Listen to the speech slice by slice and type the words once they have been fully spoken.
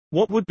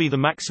What would be the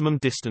maximum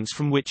distance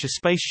from which a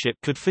spaceship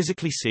could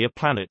physically see a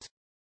planet?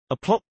 A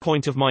plot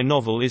point of my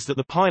novel is that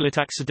the pilot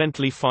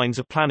accidentally finds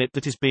a planet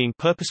that is being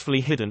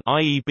purposefully hidden,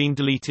 i.e. being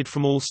deleted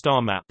from all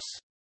star maps.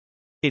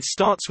 It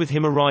starts with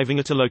him arriving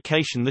at a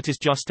location that is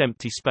just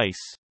empty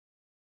space.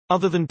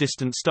 Other than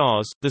distant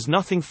stars, there's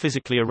nothing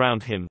physically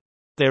around him.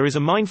 There is a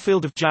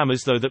minefield of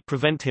jammers though that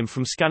prevent him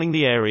from scanning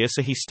the area,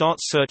 so he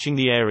starts searching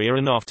the area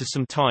and after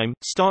some time,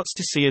 starts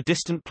to see a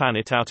distant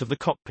planet out of the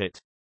cockpit.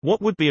 What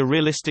would be a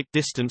realistic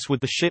distance would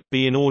the ship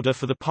be in order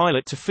for the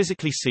pilot to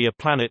physically see a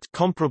planet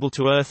comparable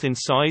to Earth in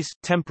size,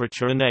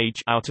 temperature and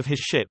age out of his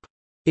ship?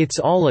 It's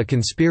all a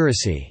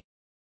conspiracy.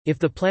 If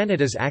the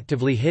planet is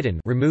actively hidden,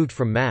 removed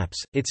from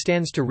maps, it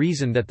stands to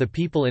reason that the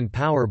people in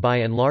power by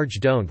and large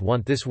don't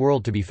want this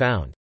world to be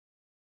found.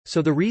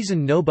 So the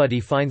reason nobody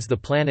finds the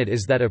planet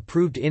is that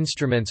approved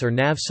instruments or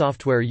nav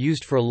software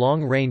used for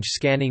long-range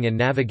scanning and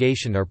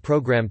navigation are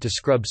programmed to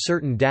scrub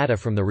certain data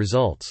from the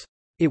results.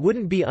 It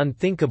wouldn't be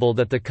unthinkable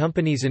that the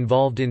companies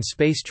involved in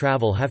space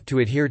travel have to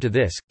adhere to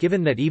this,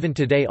 given that even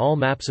today all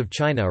maps of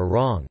China are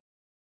wrong.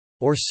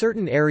 Or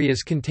certain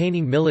areas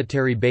containing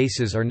military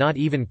bases are not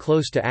even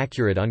close to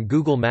accurate on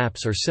Google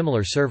Maps or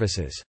similar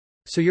services.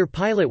 So your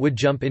pilot would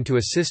jump into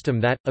a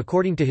system that,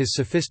 according to his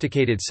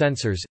sophisticated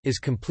sensors, is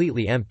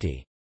completely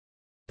empty.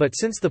 But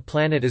since the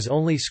planet is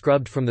only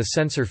scrubbed from the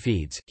sensor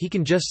feeds, he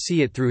can just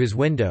see it through his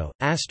window.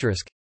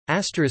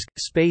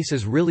 Space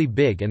is really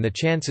big and the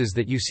chances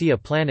that you see a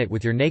planet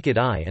with your naked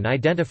eye and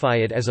identify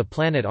it as a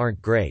planet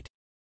aren't great.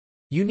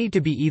 You need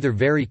to be either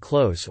very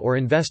close or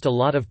invest a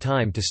lot of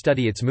time to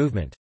study its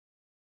movement.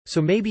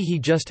 So maybe he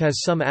just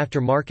has some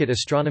aftermarket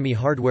astronomy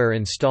hardware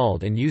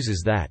installed and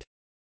uses that.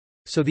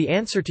 So the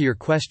answer to your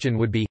question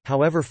would be,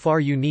 however far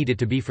you need it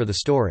to be for the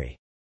story.